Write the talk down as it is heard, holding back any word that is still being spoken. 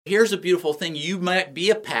Here's a beautiful thing. You might be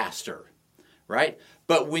a pastor, right?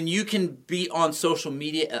 But when you can be on social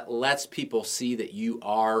media, it lets people see that you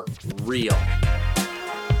are real.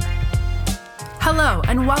 Hello,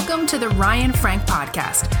 and welcome to the Ryan Frank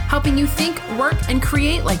Podcast, helping you think, work, and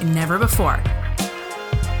create like never before.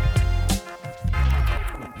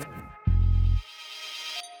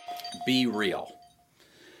 Be real.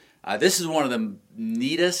 This is one of the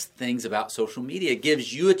neatest things about social media. It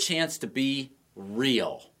gives you a chance to be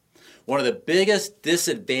real. One of the biggest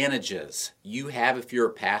disadvantages you have if you're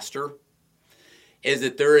a pastor is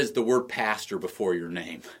that there is the word pastor before your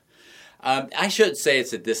name. I shouldn't say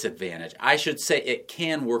it's a disadvantage. I should say it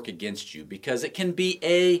can work against you because it can be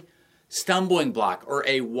a stumbling block or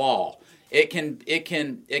a wall. It can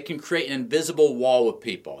create an invisible wall with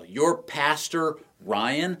people. Your pastor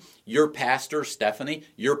Ryan, your pastor Stephanie,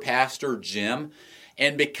 your pastor Jim.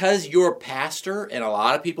 And because you're a pastor, in a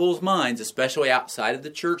lot of people's minds, especially outside of the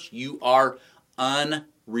church, you are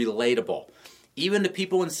unrelatable. Even to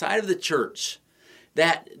people inside of the church,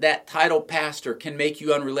 that title pastor can make you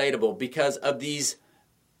unrelatable because of these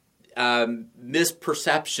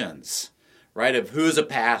misperceptions, right, of who's a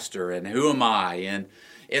pastor and who am I.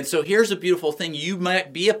 And so here's a beautiful thing. You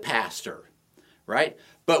might be a pastor, right?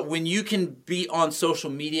 But when you can be on social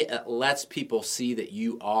media, it lets people see that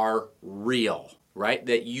you are real. Right?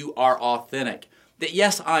 That you are authentic. That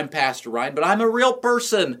yes, I'm Pastor Ryan, but I'm a real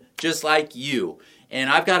person just like you. And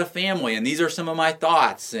I've got a family, and these are some of my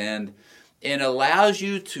thoughts. And it allows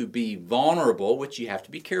you to be vulnerable, which you have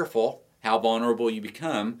to be careful how vulnerable you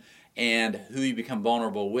become and who you become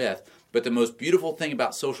vulnerable with. But the most beautiful thing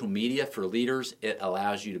about social media for leaders, it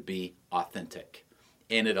allows you to be authentic.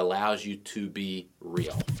 And it allows you to be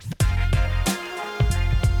real.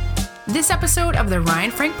 This episode of the Ryan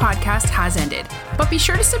Frank Podcast has ended, but be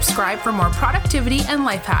sure to subscribe for more productivity and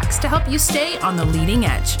life hacks to help you stay on the leading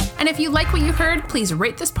edge. And if you like what you heard, please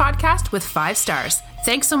rate this podcast with 5 stars.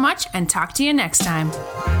 Thanks so much and talk to you next time.